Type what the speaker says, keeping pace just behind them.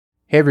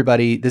Hey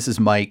everybody, this is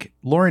Mike.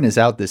 Lauren is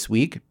out this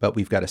week, but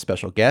we've got a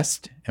special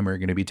guest and we're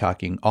going to be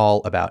talking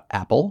all about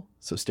Apple,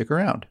 so stick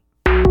around.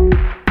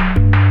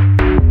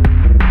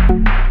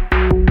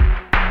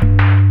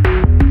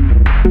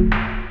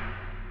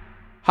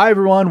 Hi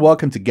everyone,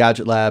 welcome to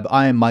Gadget Lab.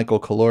 I am Michael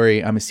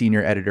Calori. I'm a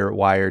senior editor at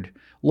Wired.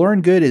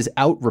 Lauren Good is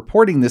out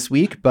reporting this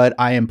week, but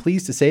I am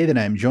pleased to say that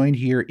I'm joined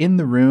here in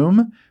the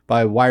room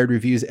by Wired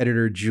Reviews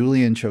editor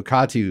Julian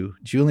Chokatu.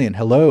 Julian,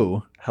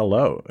 hello.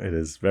 Hello. It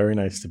is very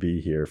nice to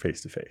be here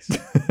face to face.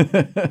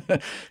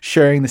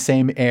 Sharing the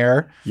same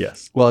air.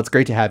 Yes. Well, it's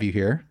great to have you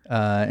here.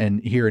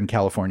 And here in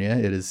California,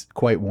 it is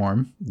quite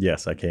warm.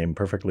 Yes, I came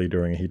perfectly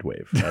during a heat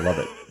wave. I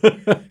love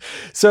it.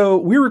 So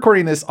we're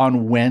recording this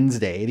on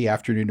Wednesday, the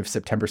afternoon of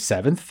September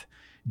 7th.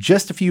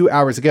 Just a few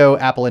hours ago,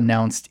 Apple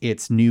announced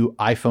its new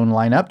iPhone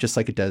lineup, just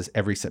like it does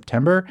every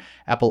September.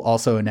 Apple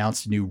also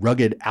announced a new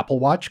rugged Apple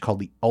Watch called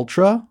the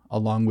Ultra,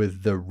 along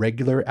with the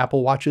regular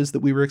Apple Watches that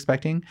we were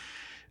expecting.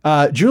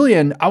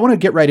 Julian, I want to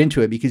get right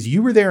into it because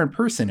you were there in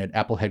person at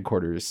Apple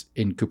headquarters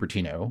in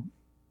Cupertino,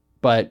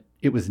 but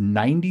it was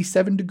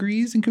 97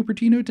 degrees in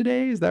Cupertino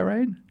today. Is that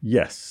right?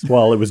 Yes.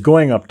 Well, it was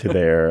going up to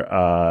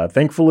there.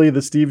 Thankfully,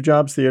 the Steve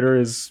Jobs Theater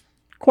is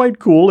quite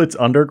cool. It's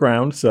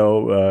underground.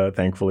 So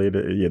thankfully,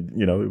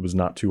 it was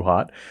not too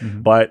hot.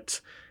 Mm-hmm. But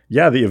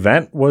yeah, the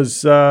event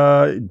was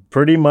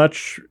pretty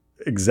much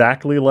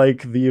exactly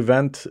like the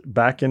event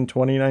back in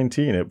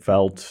 2019. It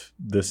felt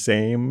the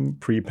same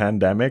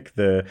pre-pandemic.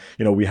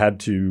 We had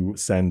to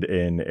send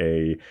in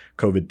a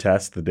COVID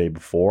test the day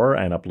before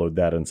and upload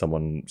that, and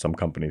some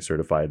company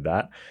certified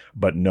that,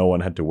 but no one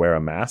had to wear a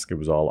mask. It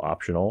was all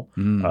optional.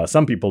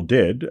 Some people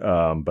did,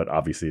 but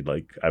obviously,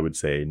 I would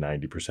say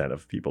 90%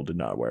 of people did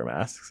not wear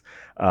masks.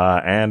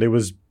 And it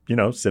was,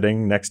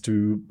 sitting next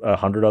to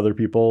 100 other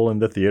people in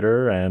the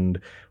theater and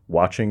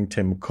watching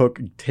Tim Cook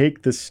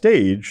take the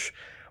stage.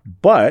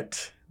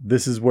 But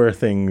this is where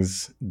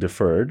things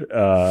differed.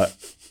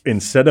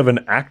 Instead of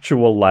an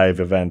actual live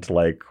event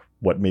like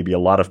what maybe a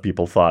lot of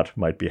people thought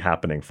might be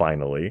happening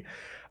finally,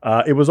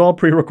 it was all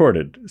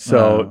pre-recorded.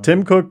 So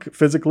Tim Cook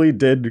physically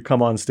did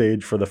come on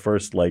stage for the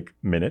first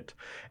minute,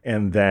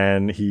 and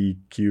then he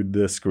cued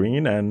the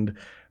screen, and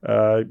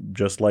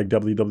just like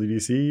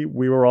WWDC,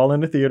 we were all in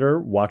the theater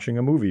watching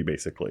a movie,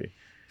 basically.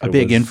 A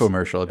big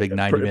infomercial, a big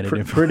 90-minute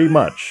infomercial. Pretty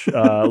much.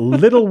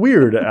 Little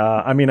weird.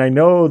 I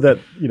know that,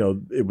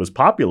 it was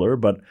popular,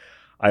 but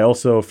I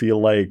also feel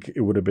like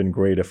it would have been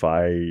great if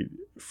I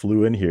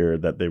flew in here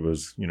that there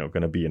was,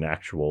 going to be an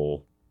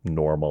actual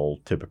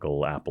normal,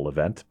 typical Apple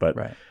event. But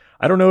right.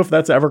 I don't know if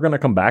that's ever going to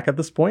come back at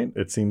this point.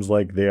 It seems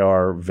like they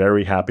are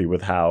very happy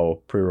with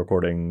how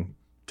pre-recording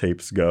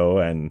tapes go.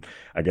 And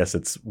I guess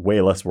it's way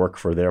less work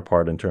for their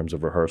part in terms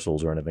of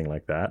rehearsals or anything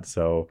like that.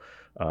 So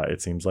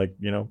it seems like,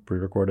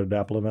 pre-recorded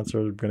Apple events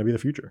are going to be the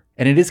future.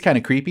 And it is kind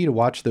of creepy to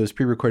watch those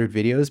pre-recorded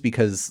videos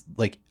because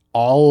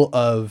all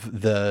of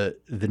the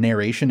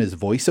narration is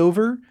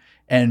voiceover,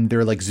 and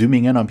they're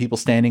zooming in on people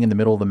standing in the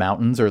middle of the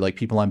mountains or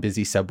people on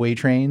busy subway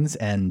trains,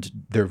 and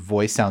their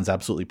voice sounds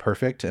absolutely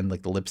perfect. And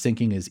the lip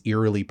syncing is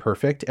eerily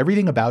perfect.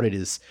 Everything about it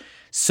is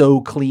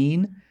so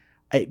clean.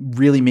 It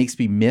really makes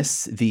me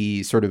miss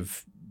the sort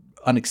of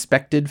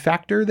unexpected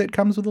factor that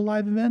comes with a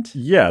live event.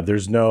 Yeah,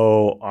 there's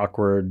no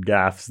awkward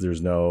gaffes. There's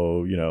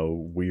no,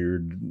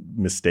 weird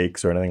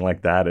mistakes or anything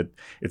like that.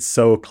 It's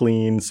so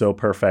clean, so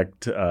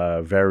perfect,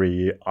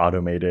 very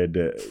automated.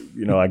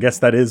 I guess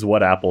that is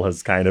what Apple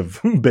has kind of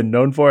been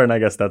known for, and I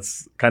guess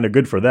that's kind of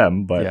good for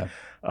them. But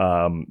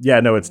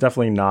it's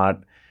definitely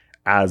not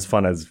as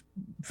fun as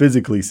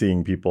physically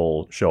seeing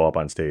people show up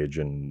on stage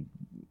and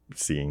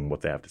seeing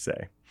what they have to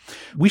say.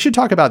 We should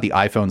talk about the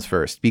iPhones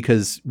first,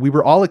 because we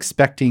were all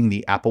expecting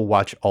the Apple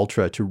Watch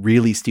Ultra to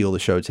really steal the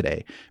show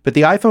today. But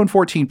the iPhone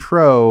 14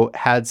 Pro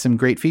had some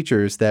great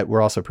features that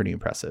were also pretty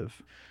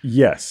impressive.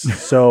 Yes.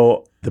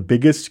 So the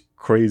biggest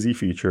crazy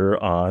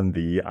feature on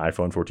the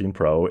iPhone 14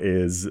 Pro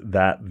is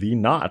that the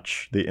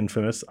notch, the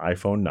infamous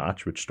iPhone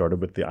notch, which started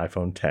with the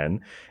iPhone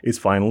 10, is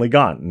finally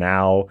gone.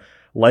 Now,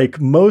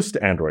 like most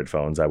Android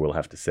phones, I will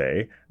have to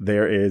say,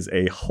 there is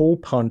a hole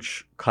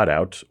punch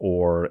cutout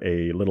or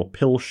a little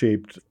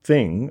pill-shaped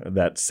thing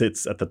that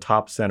sits at the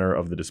top center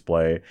of the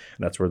display. And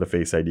that's where the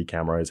Face ID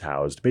camera is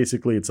housed.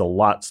 Basically, it's a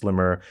lot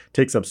slimmer,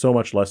 takes up so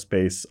much less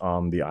space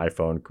on the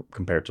iPhone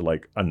compared to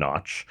a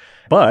notch.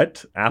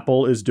 But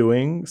Apple is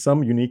doing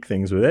some unique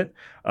things with it.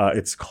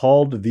 It's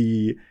called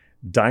the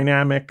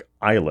Dynamic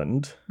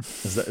Island.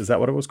 Is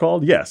that what it was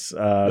called? Yes.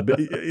 But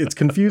it's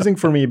confusing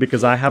for me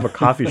because I have a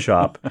coffee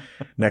shop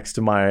next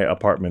to my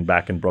apartment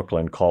back in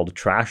Brooklyn called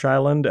Trash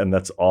Island, and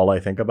that's all I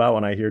think about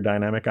when I hear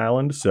Dynamic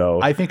Island. So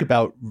I think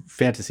about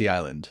Fantasy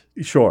Island.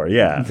 Sure,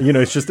 yeah.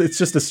 It's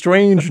just a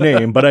strange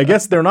name, but I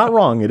guess they're not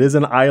wrong. It is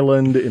an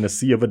island in a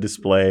sea of a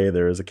display.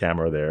 There is a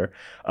camera there.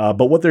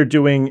 But what they're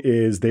doing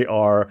is they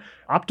are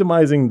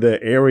optimizing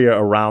the area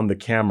around the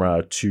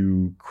camera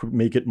to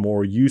make it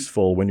more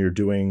useful when you're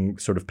doing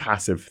sort of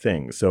passive things.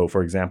 things. So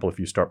for example, if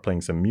you start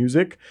playing some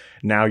music,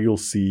 now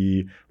you'll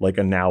see like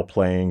a now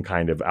playing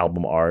kind of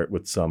album art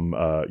with some,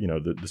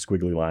 the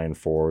squiggly line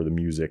for the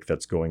music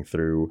that's going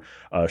through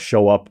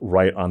show up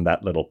right on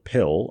that little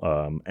pill.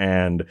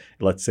 And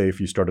let's say if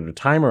you started a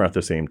timer at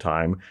the same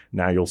time,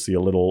 now you'll see a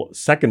little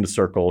second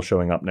circle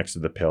showing up next to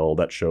the pill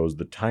that shows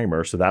the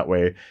timer. So that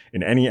way,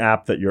 in any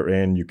app that you're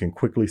in, you can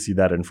quickly see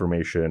that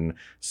information.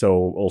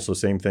 So also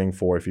same thing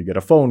for if you get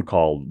a phone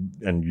call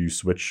and you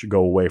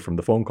go away from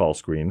the phone call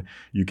screen,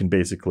 you can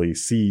basically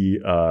see,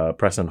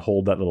 press and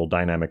hold that little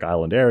dynamic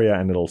island area,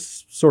 and it'll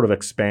sort of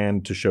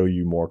expand to show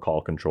you more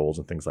call controls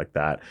and things like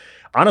that.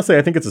 Honestly,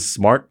 I think it's a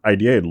smart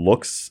idea. It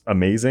looks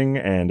amazing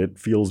and it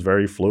feels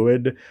very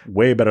fluid,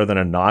 way better than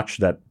a notch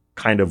that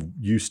kind of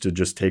used to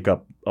just take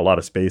up a lot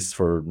of space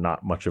for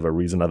not much of a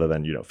reason other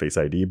than, Face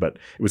ID, but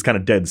it was kind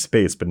of dead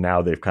space. But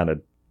now they've kind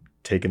of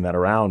taken that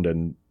around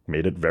and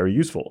made it very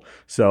useful.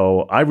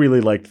 So I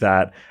really liked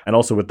that. And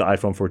also with the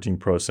iPhone 14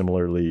 Pro,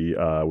 similarly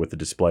with the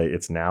display,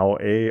 it's now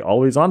a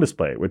always on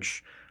display,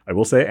 which I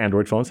will say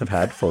Android phones have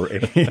had for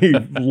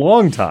a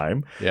long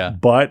time. Yeah.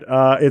 But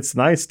it's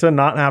nice to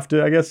not have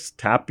to, I guess,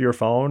 tap your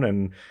phone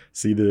and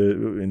see the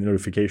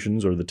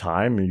notifications or the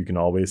time. You can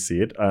always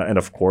see it. And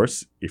of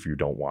course, if you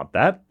don't want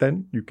that,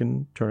 then you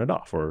can turn it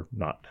off or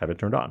not have it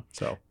turned on.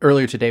 So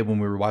earlier today, when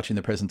we were watching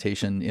the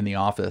presentation in the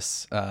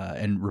office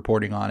and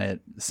reporting on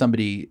it,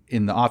 somebody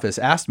in the office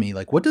asked me,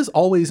 like, what does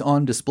always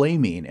on display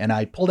mean? And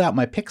I pulled out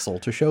my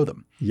Pixel to show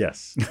them.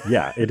 Yes.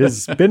 Yeah. It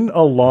has been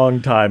a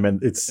long time.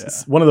 And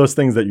it's one of those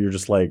things that you're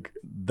just like,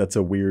 that's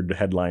a weird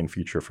headline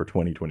feature for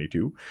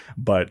 2022.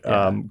 But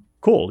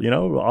cool.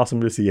 Awesome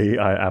to see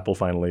Apple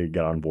finally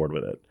get on board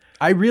with it.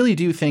 I really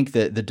do think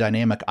that the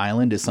dynamic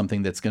island is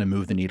something that's going to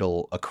move the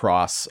needle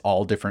across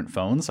all different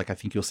phones. Like, I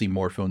think you'll see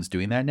more phones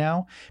doing that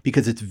now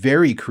because it's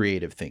very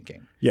creative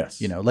thinking. Yes.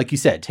 Like you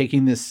said,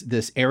 taking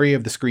this area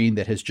of the screen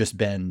that has just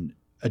been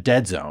a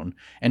dead zone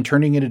and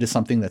turning it into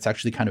something that's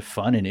actually kind of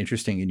fun and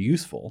interesting and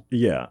useful.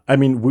 Yeah. I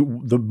mean,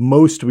 the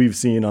most we've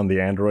seen on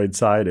the Android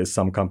side is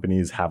some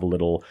companies have a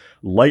little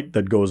light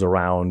that goes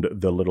around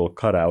the little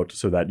cutout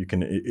so that you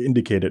can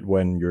indicate it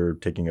when you're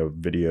taking a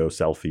video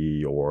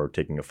selfie or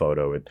taking a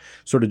photo. It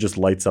sort of just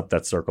lights up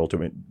that circle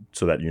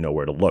so that you know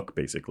where to look,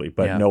 basically.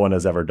 But no one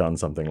has ever done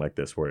something like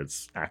this where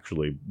it's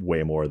actually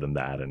way more than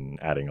that and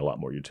adding a lot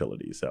more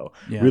utility. So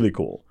really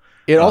cool.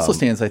 It also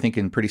stands, I think,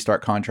 in pretty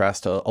stark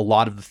contrast to a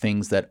lot of the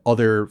things that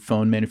other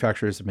phone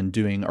manufacturers have been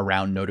doing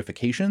around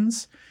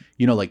notifications,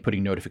 like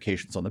putting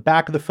notifications on the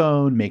back of the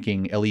phone,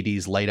 making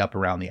LEDs light up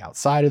around the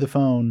outside of the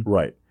phone.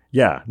 Right.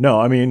 Yeah. No,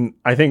 I mean,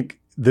 I think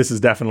this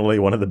is definitely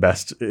one of the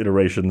best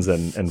iterations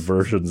and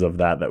versions of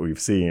that we've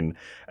seen.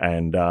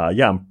 And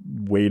I'm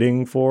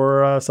waiting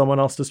for someone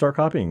else to start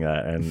copying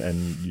that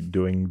and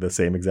doing the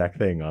same exact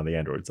thing on the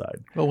Android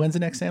side. Well, when's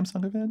the next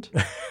Samsung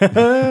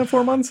event?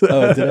 4 months.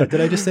 Oh,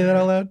 did I just say that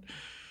out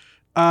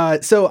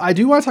loud? So I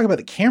do want to talk about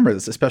the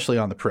cameras, especially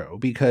on the Pro,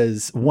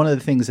 because one of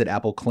the things that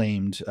Apple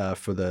claimed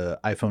for the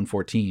iPhone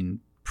 14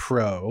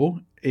 Pro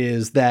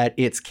is that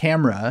its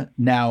camera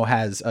now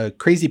has a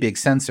crazy big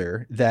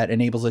sensor that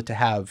enables it to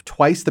have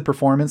twice the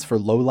performance for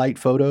low light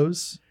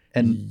photos.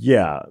 And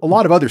a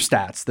lot of other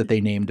stats that they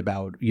named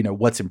about,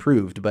 what's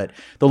improved. But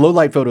the low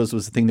light photos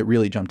was the thing that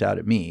really jumped out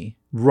at me.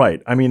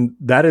 Right. I mean,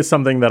 that is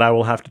something that I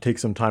will have to take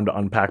some time to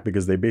unpack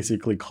because they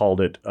basically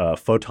called it a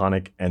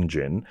photonic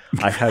engine.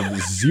 I have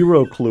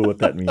zero clue what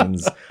that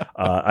means.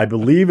 I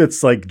believe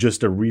it's like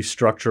just a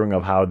restructuring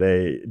of how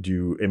they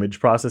do image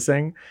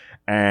processing.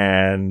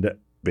 And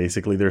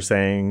basically, they're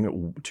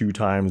saying 2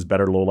 times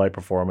better low light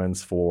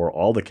performance for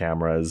all the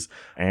cameras.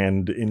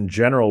 And in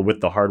general,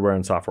 with the hardware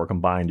and software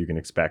combined, you can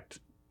expect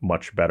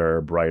much better,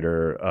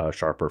 brighter,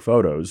 sharper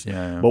photos.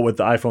 But with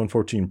the iPhone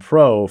 14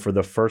 Pro, for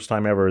the first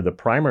time ever, the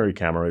primary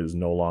camera is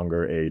no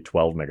longer a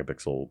 12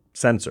 megapixel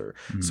sensor.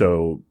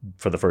 So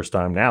for the first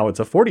time now, it's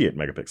a 48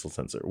 megapixel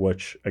sensor,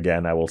 which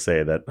again, I will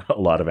say that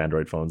a lot of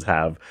Android phones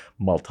have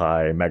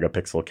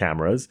multi-megapixel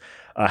cameras.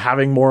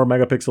 Having more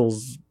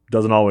megapixels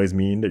doesn't always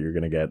mean that you're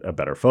going to get a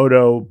better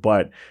photo,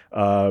 but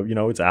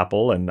it's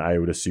Apple, and I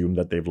would assume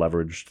that they've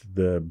leveraged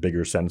the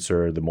bigger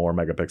sensor, the more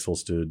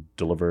megapixels to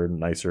deliver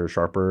nicer,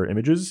 sharper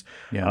images.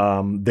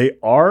 They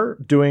are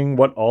doing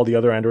what all the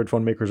other Android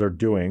phone makers are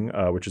doing,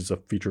 which is a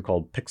feature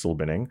called pixel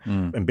binning.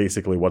 And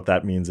basically what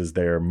that means is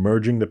they're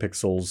merging the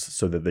pixels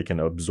so that they can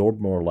absorb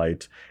more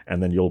light,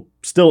 and then you'll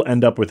still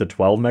end up with a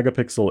 12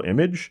 megapixel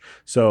image.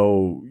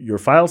 So your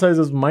file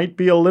sizes might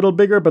be a little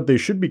bigger, but they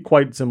should be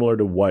quite similar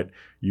to what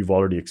you've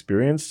already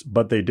experienced.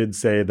 But they did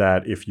say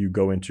that if you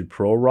go into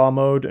Pro RAW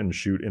mode and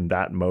shoot in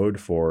that mode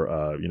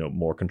for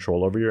more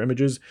control over your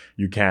images,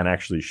 you can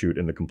actually shoot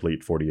in the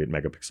complete 48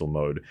 megapixel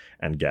mode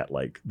and get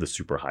like the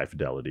super high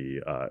fidelity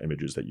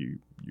images that you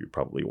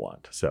probably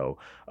want. So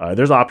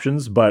there's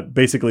options, but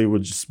basically it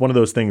was just one of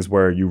those things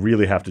where you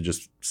really have to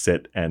just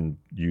sit and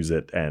use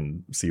it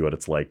and see what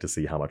it's like to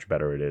see how much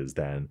better it is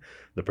than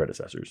the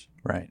predecessors.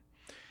 Right.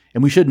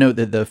 And we should note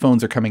that the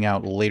phones are coming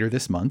out later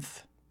this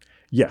month.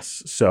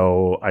 Yes.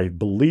 So I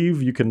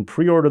believe you can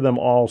pre-order them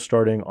all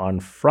starting on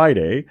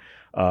Friday.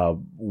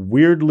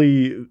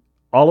 Weirdly,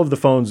 all of the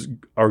phones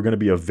are going to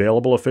be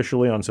available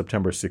officially on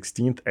September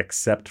 16th,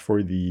 except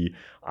for the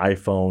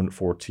iPhone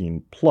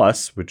 14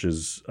 Plus, which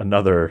is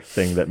another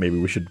thing that maybe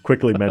we should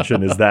quickly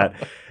mention is that,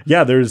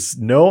 yeah, there's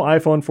no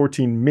iPhone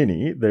 14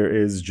 mini. There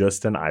is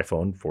just an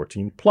iPhone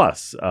 14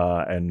 Plus.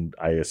 And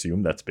I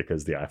assume that's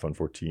because the iPhone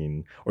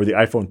 14 or the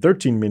iPhone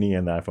 13 mini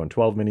and the iPhone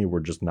 12 mini were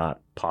just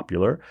not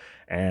popular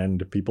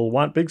and people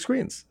want big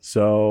screens.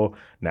 So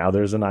now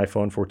there's an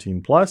iPhone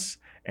 14 Plus.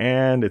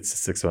 And it's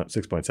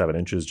 6.7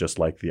 inches, just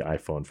like the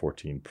iPhone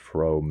 14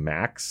 Pro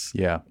Max.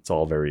 Yeah. It's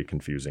all very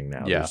confusing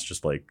now. Yeah. There's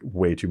just like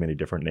way too many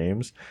different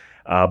names.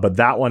 But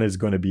that one is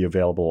going to be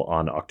available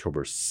on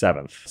October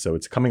 7th. So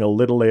it's coming a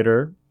little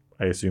later.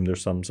 I assume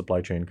there's some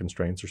supply chain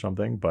constraints or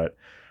something. But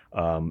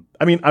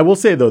I mean, I will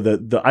say, though,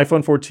 that the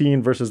iPhone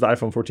 14 versus the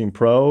iPhone 14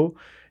 Pro,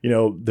 you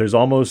know, there's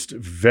almost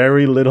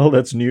very little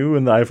that's new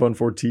in the iPhone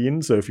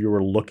 14. So if you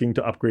were looking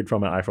to upgrade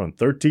from an iPhone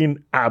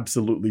 13,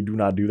 absolutely do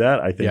not do that.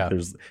 I think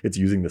it's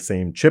using the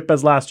same chip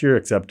as last year,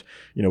 except,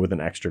 you know, with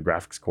an extra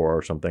graphics core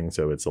or something.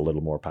 So it's a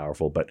little more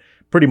powerful, but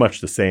pretty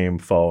much the same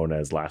phone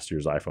as last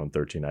year's iPhone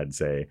 13, I'd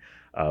say,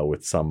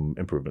 with some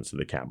improvements to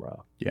the camera.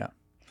 Yeah.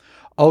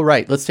 All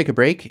right, let's take a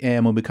break.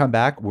 And when we come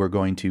back, we're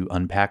going to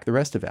unpack the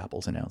rest of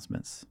Apple's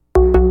announcements.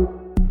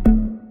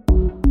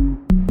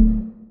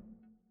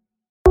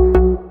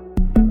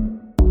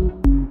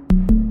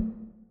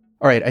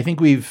 All right, I think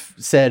we've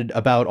said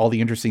about all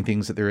the interesting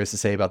things that there is to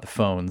say about the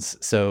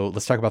phones. So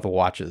let's talk about the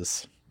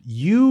watches.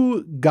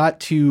 You got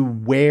to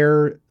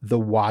wear the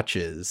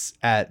watches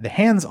at the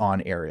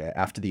hands-on area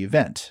after the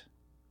event.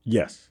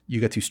 Yes. You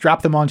got to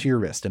strap them onto your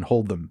wrist and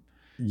hold them.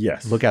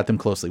 Yes. Look at them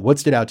closely. What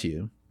stood out to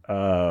you?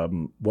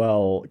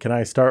 Well, can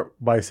I start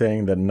by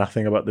saying that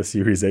nothing about the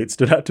Series 8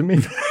 stood out to me?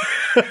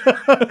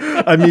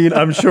 I mean,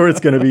 I'm sure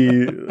it's going to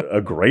be a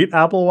great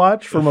Apple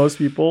Watch for most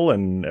people,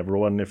 and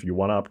everyone, if you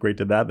want to upgrade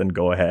to that, then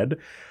go ahead.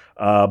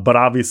 But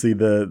obviously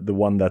the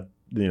one that,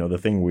 you know, the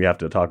thing we have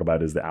to talk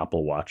about is the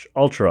Apple Watch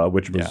Ultra,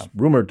 which was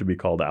rumored to be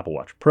called Apple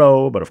Watch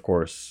Pro, but of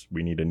course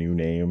we need a new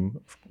name.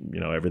 You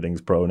know,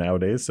 everything's Pro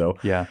nowadays. So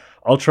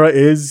Ultra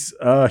is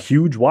a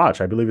huge watch.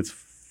 I believe it's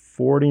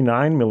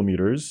 49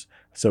 millimeters.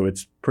 So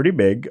it's pretty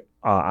big.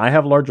 I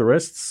have larger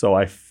wrists, so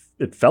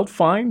it felt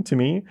fine to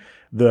me.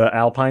 The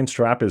Alpine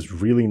strap is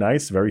really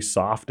nice, very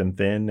soft and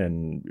thin,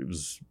 and it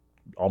was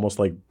almost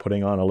like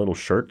putting on a little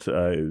shirt.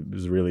 It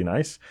was really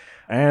nice.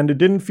 And it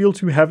didn't feel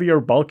too heavy or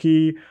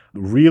bulky.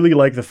 Really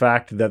like the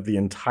fact that the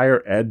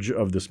entire edge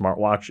of the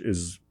smartwatch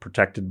is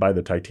protected by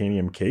the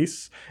titanium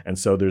case. And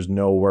so there's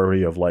no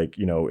worry of, like,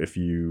 you know, if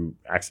you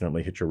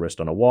accidentally hit your wrist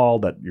on a wall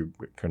that you're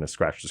going to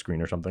scratch the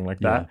screen or something like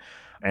that.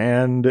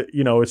 And,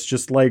 you know, it's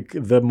just like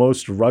the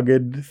most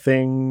rugged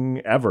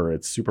thing ever.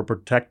 It's super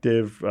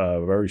protective,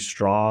 very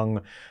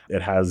strong.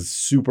 It has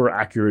super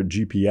accurate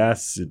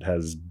GPS. It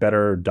has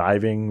better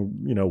diving,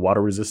 you know,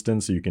 water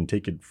resistance. So you can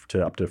take it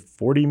to up to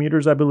 40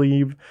 meters, I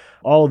believe.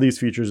 All of these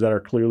features that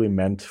are clearly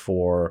meant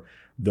for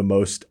the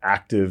most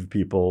active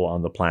people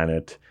on the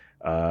planet,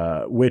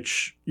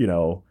 which, you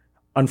know,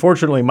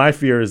 unfortunately, my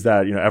fear is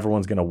that, you know,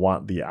 everyone's going to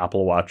want the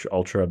Apple Watch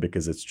Ultra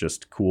because it's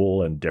just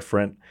cool and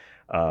different.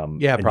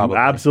 Probably. You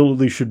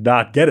absolutely should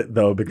not get it,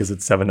 though, because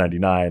it's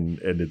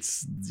 $799 and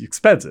it's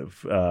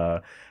expensive.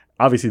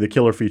 Obviously, the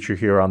killer feature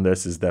here on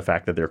this is the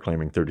fact that they're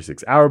claiming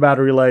 36-hour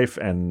battery life,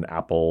 and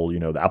Apple, you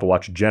know, the Apple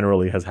Watch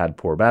generally has had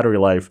poor battery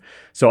life.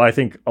 So I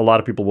think a lot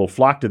of people will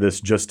flock to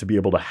this just to be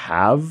able to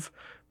have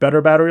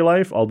better battery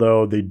life,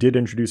 although they did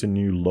introduce a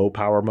new low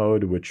power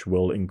mode, which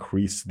will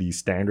increase the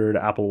standard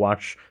Apple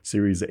Watch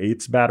Series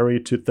 8's battery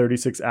to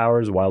 36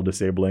 hours while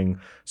disabling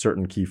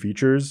certain key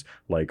features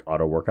like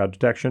auto workout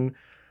detection.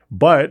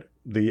 But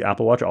the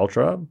Apple Watch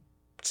Ultra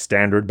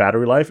standard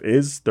battery life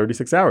is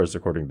 36 hours,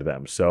 according to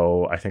them.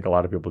 So I think a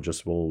lot of people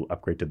just will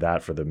upgrade to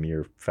that for the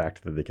mere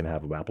fact that they can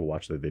have an Apple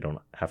Watch that they don't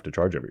have to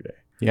charge every day.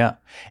 Yeah.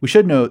 We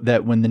should note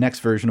that when the next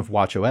version of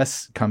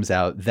watchOS comes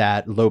out,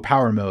 that low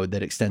power mode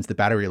that extends the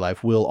battery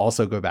life will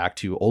also go back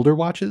to older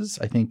watches,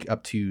 I think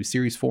up to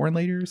Series 4 and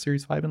later,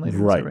 Series 5 and later.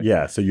 Right.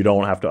 Yeah. So you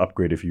don't have to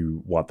upgrade if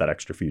you want that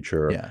extra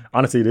feature. Yeah.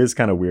 Honestly, it is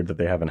kind of weird that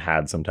they haven't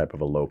had some type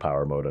of a low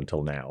power mode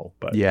until now.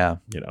 But, you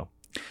know.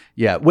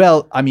 Yeah.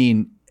 Well, I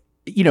mean,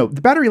 you know,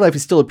 the battery life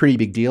is still a pretty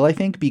big deal, I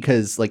think,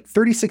 because like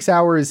 36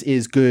 hours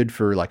is good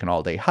for like an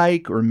all-day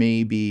hike or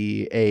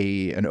maybe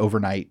an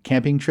overnight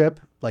camping trip,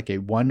 like a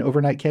one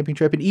overnight camping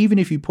trip. And even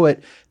if you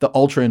put the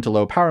Ultra into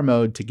low power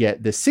mode to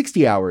get the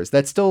 60 hours,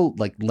 that's still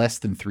like less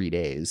than 3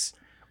 days.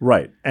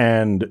 Right.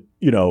 And,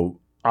 you know,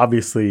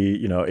 obviously,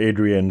 you know,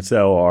 Adrian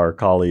So, our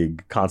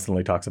colleague,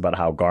 constantly talks about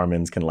how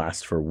Garmin's can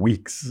last for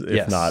weeks,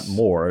 if not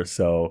more.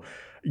 So,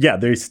 yeah,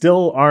 they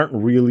still aren't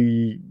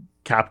really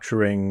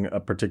capturing a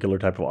particular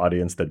type of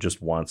audience that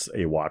just wants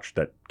a watch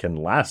that can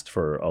last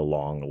for a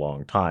long,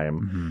 long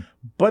time. Mm-hmm.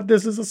 But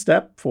this is a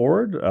step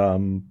forward.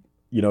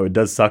 You know, it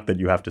does suck that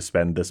you have to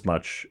spend this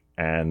much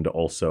and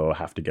also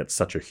have to get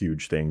such a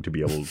huge thing to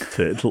be able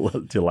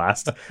to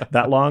last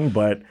that long.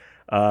 But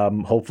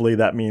Hopefully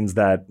that means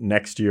that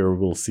next year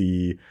we'll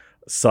see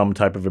some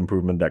type of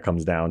improvement that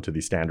comes down to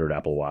the standard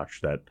Apple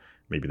Watch, that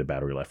maybe the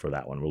battery life for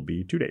that one will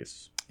be 2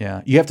 days.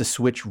 Yeah, you have to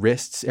switch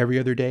wrists every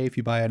other day if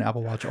you buy an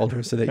Apple Watch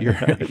Ultra so that your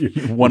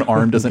one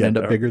arm doesn't end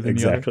up bigger than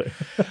the other.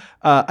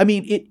 I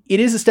mean, it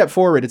is a step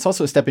forward. It's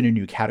also a step in a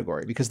new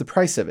category because the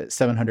price of it,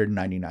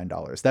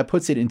 $799, that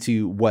puts it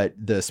into what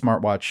the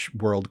smartwatch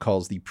world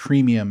calls the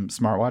premium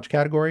smartwatch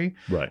category.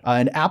 Right.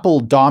 And Apple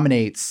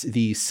dominates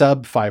the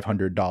sub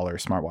 $500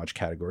 smartwatch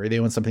category. They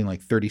own something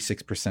like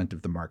 36%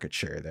 of the market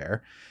share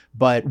there.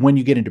 But when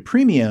you get into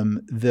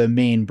premium, the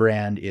main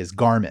brand is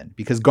Garmin,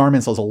 because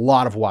Garmin sells a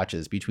lot of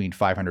watches between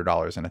 $500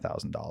 and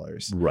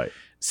 $1,000. Right.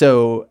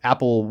 So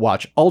Apple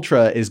Watch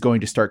Ultra is going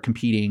to start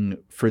competing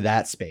for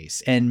that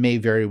space and may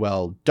very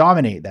well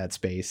dominate that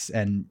space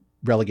and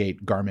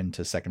relegate Garmin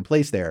to second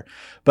place there.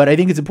 But I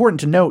think it's important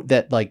to note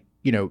that, like,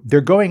 you know,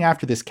 they're going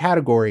after this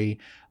category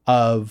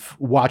of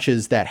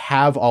watches that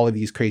have all of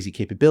these crazy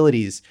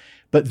capabilities.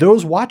 But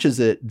those watches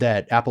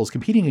that Apple's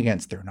competing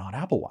against, they're not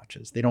Apple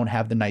Watches. They don't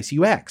have the nice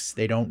UX.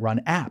 They don't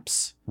run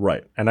apps.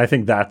 Right. And I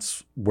think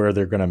that's where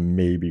they're going to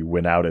maybe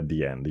win out at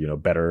the end. You know,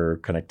 better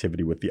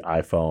connectivity with the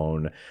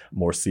iPhone,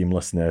 more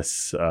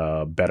seamlessness,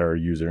 better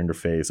user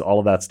interface. All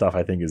of that stuff,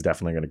 I think, is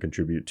definitely going to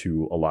contribute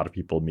to a lot of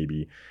people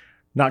maybe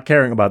not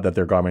caring about that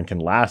their Garmin can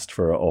last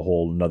for a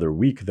whole another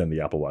week than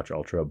the Apple Watch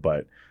Ultra,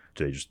 but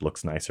it just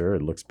looks nicer,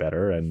 it looks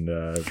better, and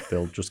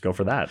they'll just go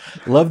for that.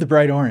 Love the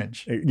bright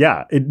orange.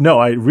 Yeah, it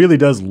really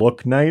does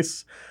look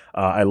nice.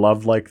 I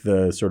love like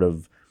the sort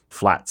of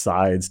flat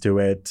sides to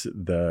it.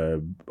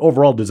 The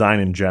overall design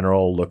in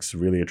general looks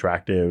really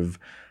attractive,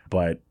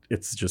 but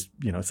it's just,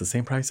 you know, it's the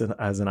same price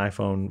as an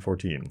iPhone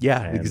 14.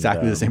 Yeah, and,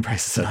 exactly the same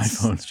price as an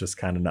iPhone. It's just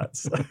kind of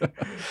nuts.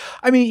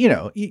 I mean, you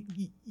know,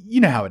 you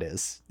know how it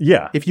is.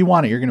 Yeah. If you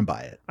want it, you're going to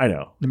buy it. I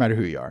know. No matter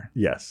who you are.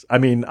 Yes. I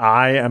mean,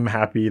 I am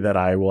happy that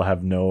I will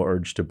have no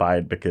urge to buy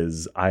it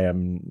because I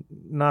am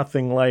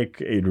nothing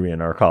like Adrian,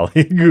 our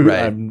colleague.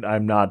 Right.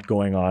 I'm not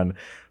going on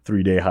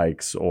 3-day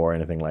hikes or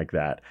anything like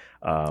that.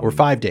 Or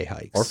 5-day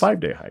hikes. Or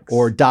 5-day hikes.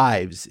 Or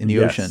dives in the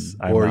ocean.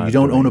 Or you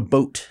don't own a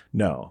boat.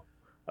 No.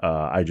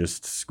 I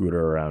just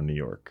scooter around New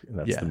York. And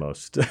that's the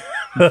most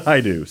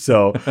I do.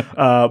 So,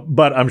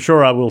 but I'm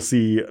sure I will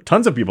see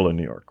tons of people in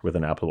New York with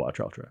an Apple Watch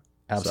Ultra.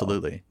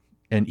 Absolutely. So.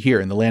 And here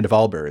in the land of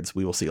all birds,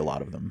 we will see a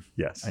lot of them.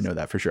 Yes. I know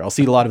that for sure. I'll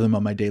see a lot of them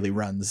on my daily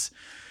runs.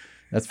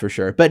 That's for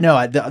sure. But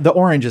no, the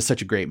orange is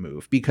such a great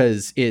move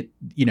because it,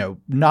 you know,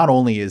 not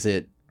only is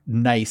it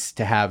nice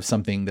to have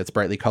something that's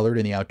brightly colored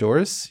in the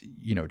outdoors,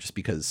 you know, just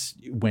because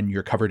when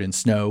you're covered in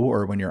snow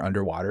or when you're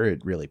underwater,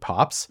 it really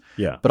pops.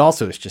 Yeah. But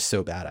also it's just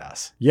so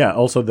badass. Yeah.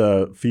 Also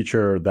the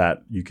feature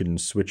that you can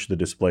switch the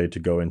display to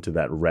go into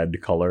that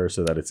red color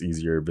so that it's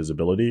easier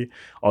visibility.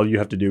 All you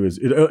have to do is,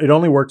 it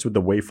only works with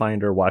the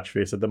Wayfinder watch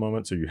face at the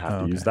moment. So you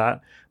have to use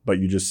that, but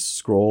you just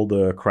scroll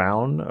the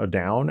crown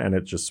down and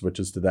it just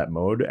switches to that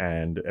mode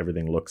and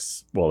everything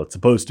looks, well, it's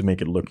supposed to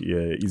make it look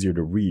easier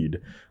to read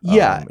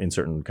in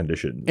certain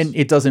conditions. And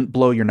it doesn't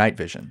blow your night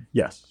vision.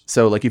 Yes.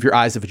 So like if your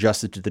eyes have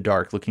adjusted to the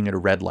dark, looking at a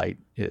red light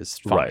is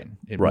fine.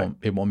 Right.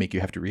 It won't make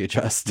you have to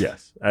readjust.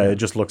 Yes. It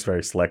just looks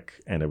very slick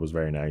and it was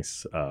very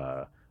nice.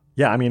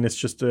 Yeah, I mean, it's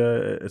just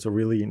it's a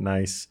really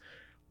nice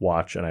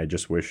watch, and I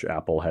just wish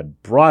Apple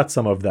had brought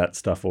some of that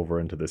stuff over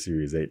into the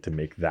Series 8 to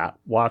make that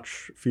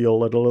watch feel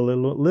a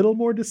little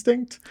more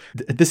distinct.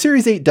 The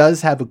Series 8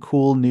 does have a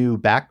cool new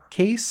back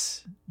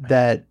case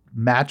that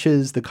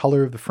matches the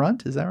color of the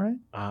front. Is that right?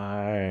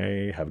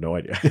 I have no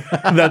idea.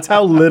 That's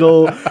how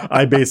little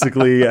I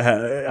basically,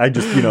 I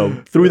just, you know,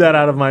 threw that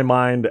out of my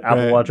mind.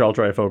 Apple Watch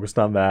Ultra, I focused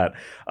on that.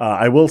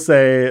 I will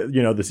say,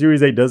 you know, the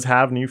Series 8 does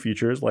have new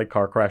features, like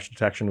car crash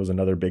detection was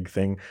another big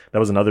thing. That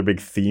was another big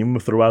theme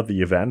throughout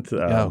the event.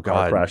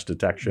 Car crash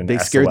detection. They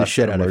scared the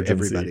shit out of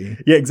everybody.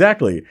 Yeah,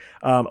 exactly.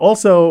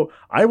 Also,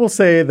 I will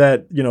say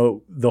that, you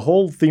know, the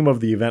whole theme of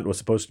the event was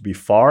supposed to be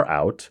far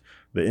out.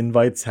 The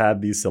invites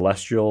had these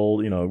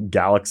celestial, you know,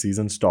 galaxies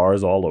and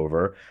stars all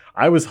over.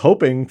 I was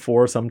hoping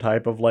for some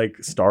type of like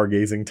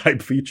stargazing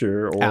type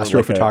feature or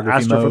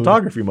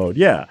astrophotography mode.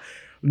 Yeah.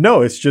 No,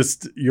 it's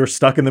just you're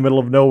stuck in the middle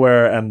of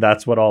nowhere, and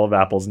that's what all of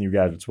Apple's new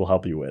gadgets will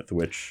help you with,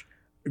 which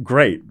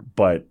great,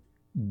 but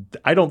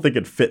I don't think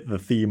it fit the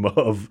theme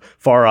of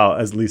far out,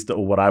 at least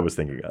what I was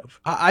thinking of.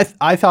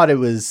 I thought it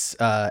was,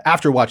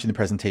 after watching the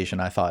presentation,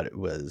 I thought it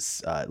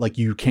was like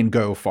you can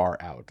go far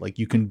out. Like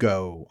you can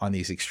go on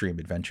these extreme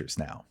adventures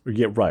now.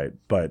 Yeah, right.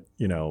 But,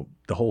 you know,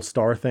 the whole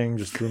star thing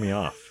just threw me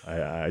off.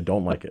 I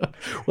don't like it.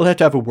 We'll have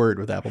to have a word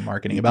with Apple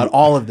marketing about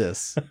all of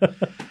this.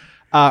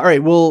 All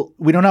right. Well,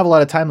 we don't have a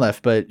lot of time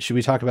left, but should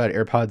we talk about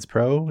AirPods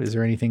Pro? Is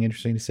there anything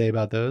interesting to say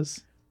about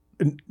those?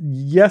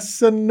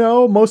 Yes and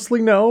no,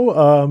 mostly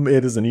no.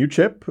 It is a new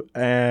chip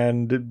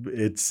and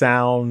it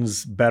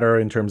sounds better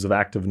in terms of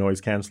active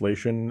noise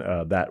cancellation.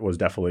 That was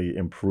definitely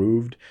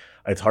improved.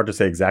 It's hard to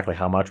say exactly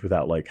how much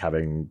without like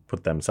having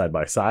put them side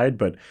by side,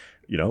 but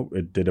you know,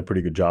 it did a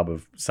pretty good job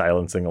of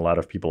silencing a lot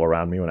of people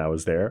around me when I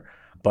was there.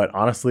 But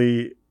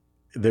honestly,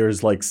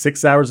 there's like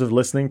 6 hours of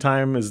listening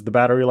time is the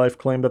battery life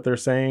claim that they're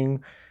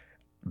saying.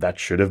 That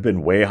should have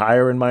been way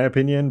higher in my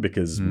opinion,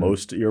 because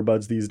most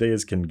earbuds these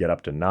days can get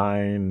up to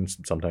 9,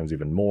 sometimes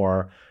even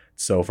more.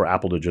 So for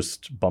Apple to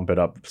just bump it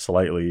up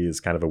slightly is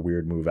kind of a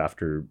weird move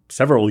after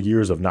several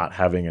years of not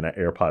having an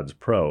AirPods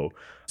Pro.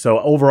 So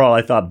overall,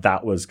 I thought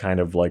that was kind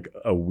of like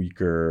a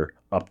weaker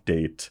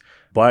update.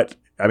 But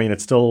I mean,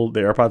 it's still the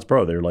AirPods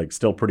Pro. They're like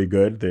still pretty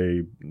good.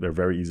 They're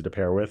very easy to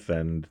pair with,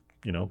 and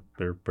you know,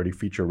 they're pretty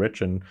feature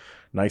rich and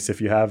nice if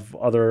you have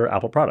other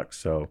Apple products.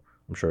 So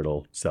I'm sure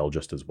it'll sell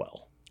just as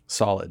well.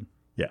 Solid.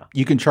 Yeah.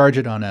 You can charge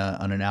it on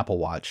an Apple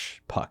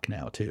Watch puck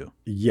now too.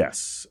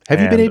 Yes.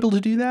 Have you been able to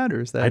do that, or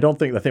is that?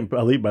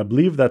 I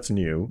believe that's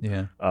new.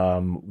 Yeah.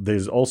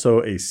 There's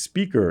also a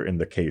speaker in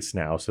the case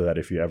now, so that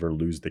if you ever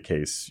lose the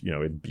case, you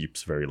know, it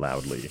beeps very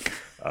loudly.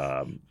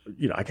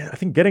 You know, I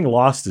think getting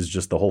lost is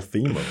just the whole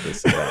theme of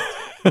this event.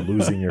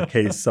 Losing your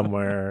case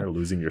somewhere,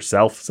 losing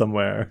yourself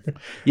somewhere.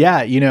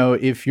 Yeah, you know,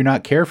 if you're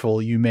not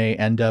careful, you may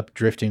end up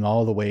drifting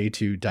all the way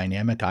to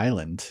Dynamic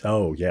Island.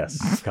 Oh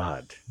yes,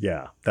 God,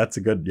 yeah, that's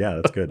good.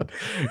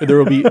 There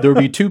will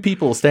be two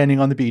people standing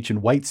on the beach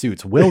in white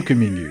suits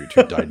welcoming you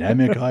to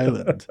Dynamic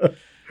Island.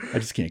 I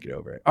just can't get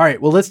over it. All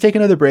right, well, let's take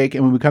another break,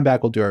 and when we come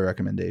back, we'll do our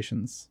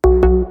recommendations.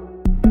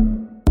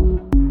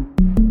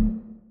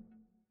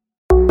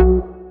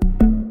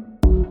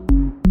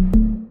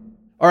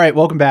 All right,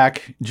 welcome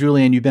back.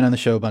 Julian, you've been on the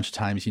show a bunch of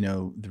times. You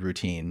know the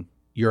routine.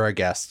 You're our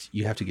guest.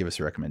 You have to give us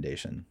a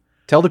recommendation.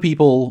 Tell the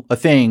people a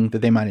thing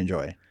that they might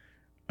enjoy.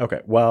 Okay,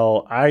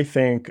 well, I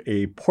think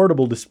a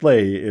portable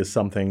display is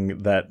something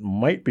that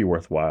might be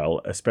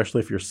worthwhile,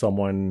 especially if you're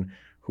someone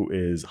who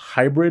is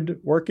hybrid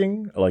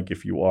working, like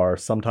if you are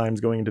sometimes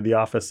going into the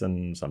office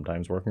and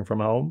sometimes working from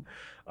home,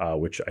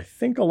 which I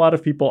think a lot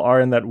of people are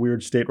in that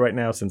weird state right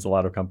now, since a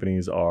lot of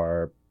companies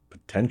are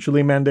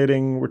potentially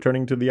mandating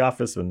returning to the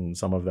office, and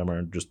some of them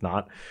are just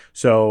not.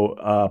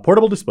 So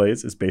portable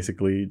displays is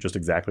basically just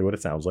exactly what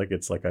it sounds like.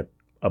 It's like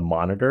a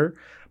monitor,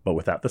 but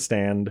without the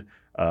stand.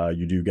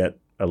 You do get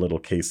a little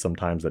case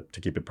sometimes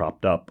to keep it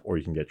propped up, or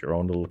you can get your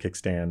own little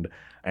kickstand.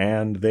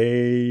 And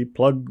they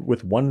plug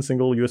with one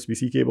single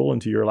USB-C cable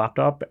into your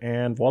laptop,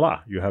 and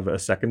voila, you have a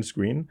second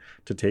screen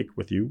to take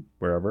with you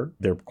wherever.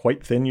 They're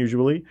quite thin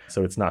usually,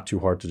 so it's not too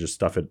hard to just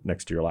stuff it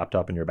next to your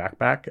laptop in your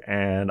backpack.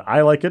 And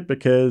I like it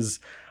because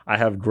I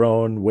have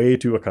grown way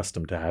too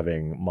accustomed to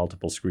having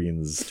multiple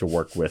screens to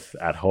work with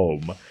at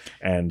home.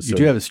 And so you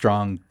do have a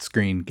strong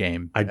screen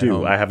game. I do.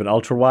 Home. I have an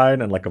ultra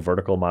wide and like a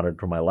vertical monitor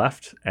to my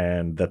left,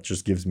 and that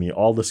just gives me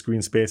all the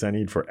screen space I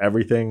need for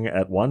everything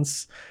at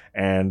once.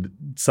 And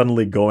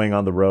suddenly going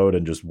on the road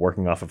and just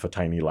working off of a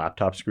tiny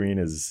laptop screen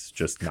is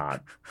just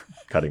not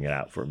cutting it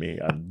out for me.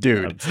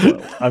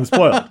 I'm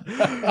spoiled.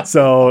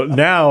 So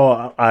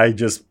now I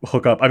just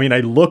hook up. I mean, I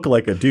look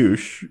like a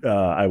douche,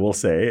 I will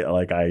say.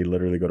 Like, I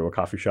literally go to a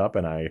coffee shop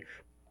and I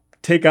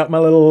take out my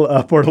little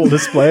portable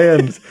display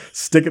and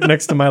stick it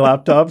next to my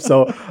laptop.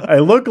 So I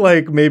look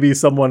like maybe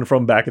someone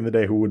from back in the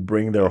day who would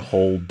bring their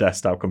whole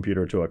desktop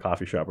computer to a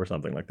coffee shop or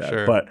something like that.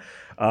 Sure. But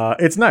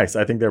it's nice.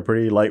 I think they're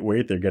pretty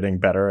lightweight. They're getting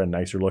better and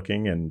nicer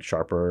looking and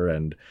sharper.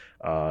 And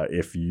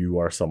if you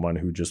are someone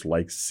who just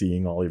likes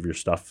seeing all of your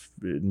stuff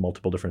in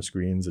multiple different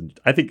screens, and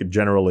I think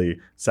generally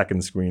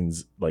second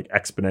screens like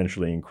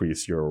exponentially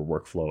increase your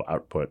workflow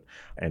output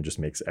and just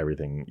makes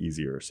everything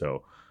easier.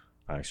 So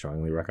I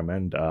strongly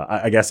recommend.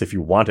 I guess if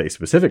you want a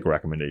specific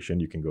recommendation,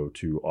 you can go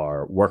to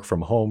our work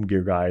from home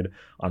gear guide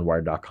on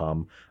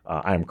wired.com.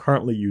 I am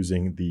currently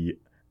using the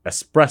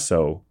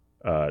Espresso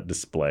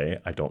display.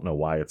 I don't know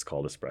why it's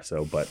called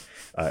Espresso, but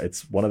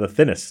it's one of the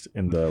thinnest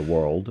in the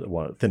world,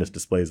 one of the thinnest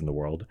displays in the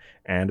world,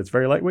 and it's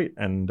very lightweight,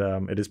 and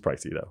it is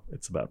pricey though.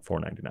 It's about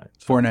 $4.99.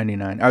 So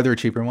 $4.99. Are there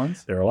cheaper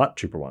ones? There are a lot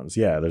cheaper ones.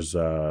 Yeah, there's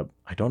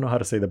I don't know how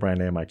to say the brand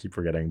name. I keep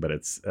forgetting, but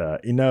it's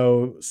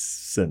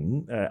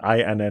Innocen,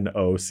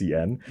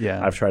 INNOCN.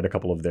 Yeah, I've tried a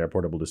couple of their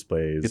portable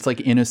displays. It's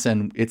like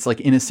innocent. It's like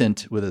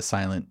innocent with a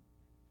silent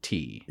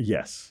T.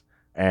 Yes.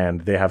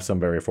 And they have some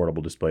very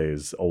affordable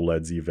displays,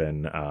 OLEDs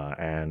even.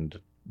 And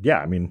yeah,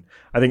 I mean,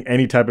 I think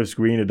any type of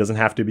screen, it doesn't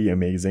have to be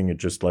amazing. It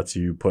just lets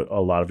you put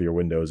a lot of your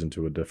windows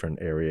into a different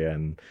area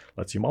and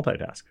lets you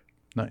multitask.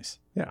 Nice.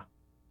 Yeah.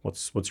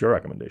 What's your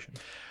recommendation?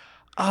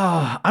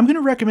 I'm going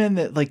to recommend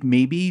that, like,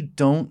 maybe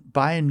don't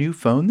buy a new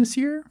phone this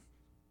year.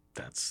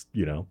 That's,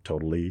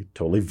 totally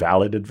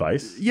valid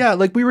advice. Yeah,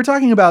 like we were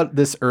talking about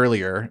this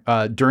earlier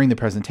during the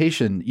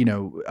presentation.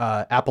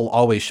 Apple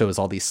always shows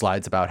all these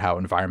slides about how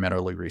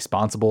environmentally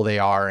responsible they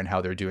are and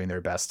how they're doing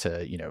their best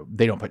to,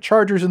 they don't put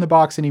chargers in the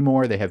box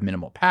anymore. They have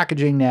minimal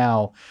packaging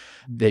now.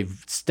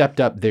 They've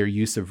stepped up their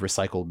use of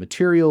recycled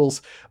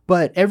materials.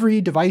 But every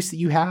device that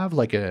you have,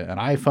 like an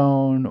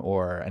iPhone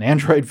or an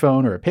Android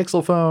phone or a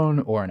Pixel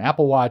phone or an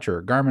Apple Watch or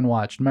a Garmin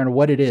watch, no matter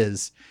what it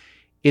is,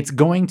 it's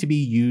going to be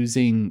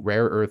using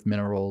rare earth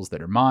minerals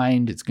that are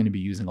mined. It's going to be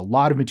using a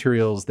lot of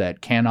materials that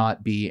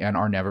cannot be and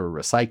are never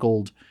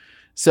recycled.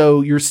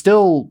 So you're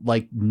still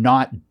like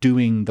not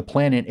doing the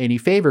planet any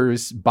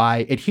favors by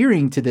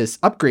adhering to this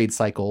upgrade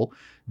cycle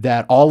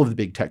that all of the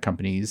big tech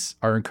companies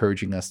are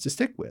encouraging us to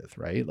stick with,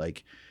 right?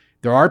 Like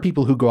there are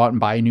people who go out and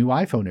buy a new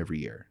iPhone every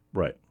year.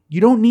 Right.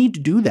 You don't need to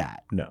do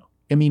that. No.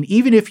 I mean,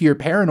 even if you're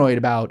paranoid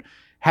about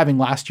having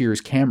last year's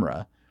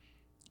camera,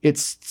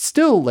 it's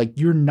still like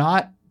you're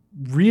not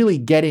really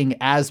getting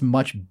as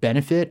much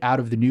benefit out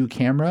of the new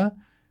camera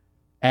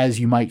as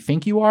you might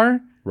think you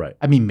are. Right.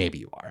 I mean, maybe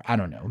you are. I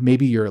don't know.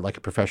 Maybe you're like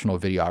a professional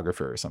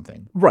videographer or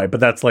something. Right. But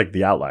that's like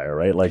the outlier,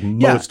 right? Like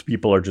most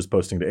people are just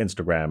posting to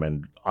Instagram.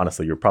 And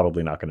honestly, you're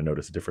probably not going to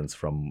notice a difference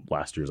from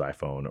last year's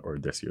iPhone or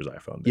this year's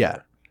iPhone. Yeah.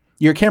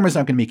 Your camera's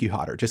not going to make you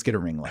hotter. Just get a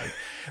ring light.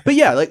 But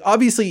yeah, like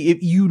obviously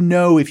if you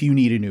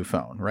need a new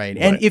phone, right?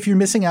 And if you're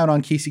missing out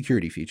on key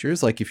security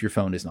features, like if your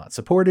phone is not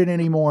supported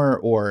anymore,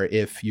 or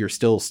if you're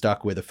still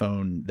stuck with a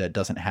phone that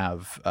doesn't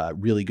have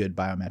really good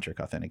biometric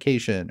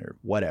authentication or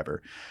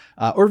whatever,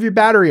 or if your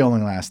battery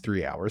only lasts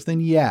 3 hours, then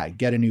yeah,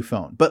 get a new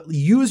phone. But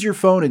use your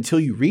phone until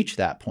you reach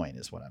that point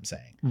is what I'm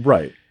saying.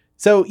 Right.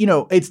 So,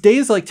 it's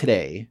days like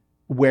today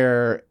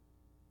where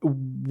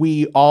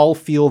we all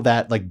feel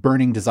that like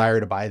burning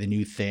desire to buy the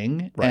new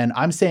thing. Right. And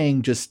I'm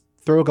saying just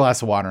throw a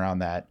glass of water on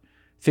that.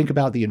 Think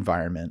about the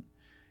environment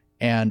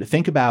and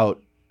think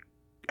about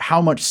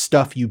how much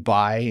stuff you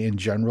buy in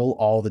general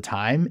all the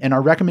time. And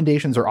our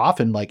recommendations are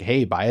often like,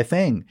 hey, buy a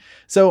thing.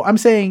 So I'm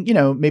saying,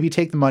 maybe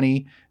take the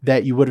money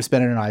that you would have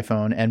spent on an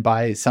iPhone and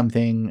buy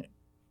something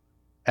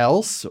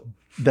else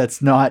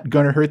that's not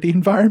going to hurt the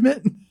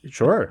environment.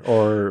 Sure.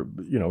 Or,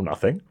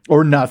 nothing.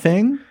 Or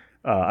nothing.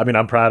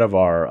 I'm proud of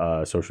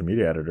our social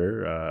media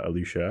editor,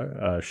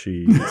 Alicia.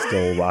 She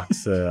still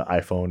rocks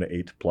iPhone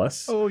 8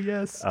 Plus. Oh,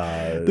 yes.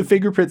 The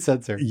fingerprint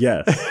sensor.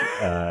 Yes.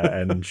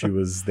 And she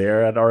was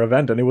there at our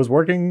event and it was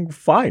working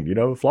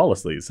fine,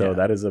 flawlessly. So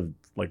that is a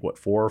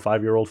 4 or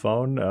 5 year old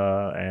phone.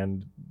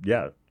 And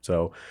yeah,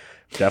 so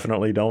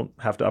definitely don't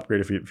have to upgrade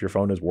if your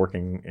phone is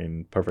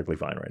working perfectly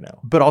fine right now.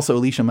 But also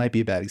Alicia might be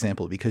a bad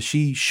example because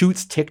she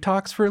shoots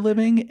TikToks for a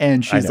living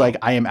and she's like,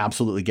 I am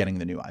absolutely getting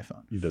the new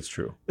iPhone. That's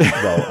true.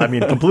 Well,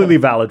 completely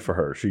valid for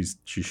her. She's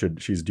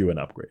due an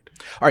upgrade.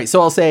 All right. So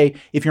I'll say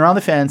if you're on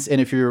the fence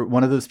and if you're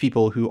one of those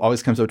people who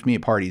always comes up to me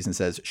at parties and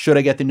says, should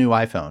I get the new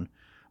iPhone?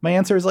 My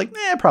answer is like,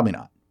 probably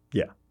not.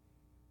 Yeah.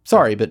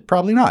 Sorry, but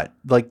probably not.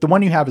 Like the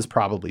one you have is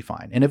probably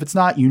fine. And if it's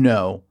not,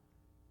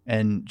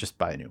 and just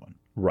buy a new one.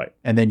 Right.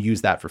 And then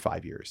use that for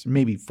 5 years,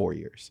 maybe 4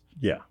 years.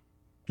 Yeah.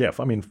 Yeah.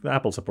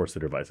 Apple supports their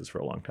devices for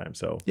a long time.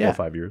 So 4 or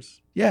 5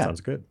 years. Yeah. Sounds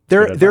good.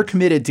 They're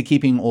committed to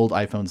keeping old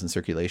iPhones in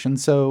circulation.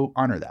 So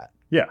honor that.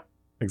 Yeah,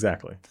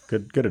 exactly.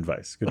 Good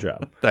advice. Good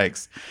job.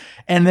 Thanks.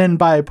 And then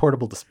buy a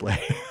portable display.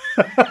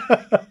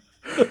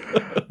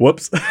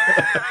 Whoops.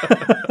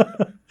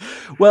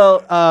 Well,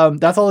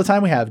 that's all the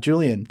time we have.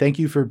 Julian, thank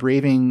you for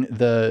braving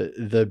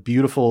the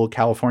beautiful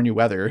California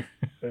weather.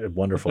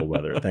 Wonderful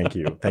weather. Thank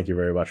you. Thank you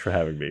very much for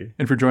having me.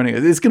 And for joining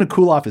us. It's going to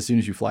cool off as soon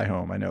as you fly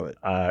home. I know it.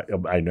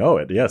 I know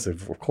it. Yes,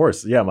 of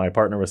course. Yeah, my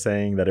partner was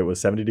saying that it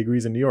was 70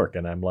 degrees in New York.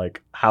 And I'm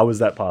like, how is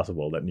that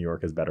possible that New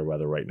York has better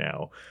weather right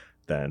now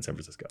than San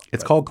Francisco?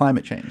 It's called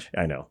climate change.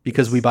 I know.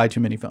 Because we buy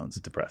too many phones.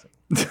 It's depressing.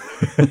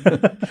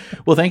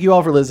 Well, thank you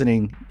all for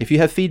listening. If you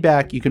have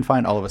feedback, you can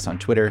find all of us on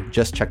Twitter.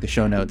 Just check the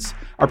show notes.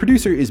 Our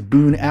producer is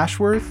Boone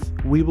Ashworth.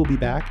 We will be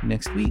back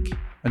next week.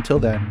 Until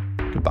then,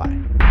 goodbye.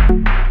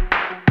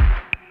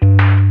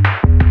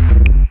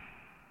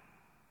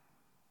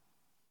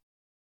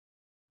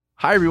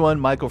 Hi, everyone.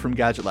 Michael from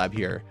Gadget Lab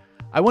here.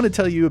 I want to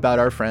tell you about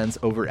our friends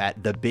over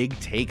at the Big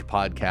Take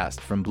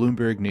podcast from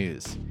Bloomberg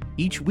News.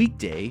 Each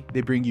weekday,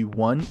 they bring you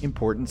one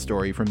important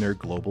story from their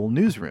global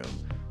newsroom,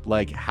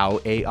 like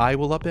how AI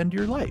will upend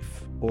your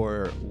life,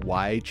 or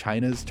why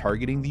China's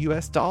targeting the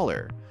US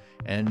dollar,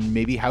 and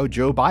maybe how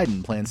Joe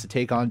Biden plans to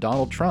take on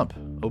Donald Trump.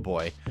 Oh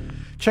boy.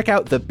 Check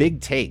out The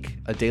Big Take,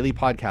 a daily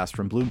podcast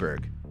from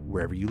Bloomberg,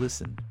 wherever you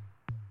listen.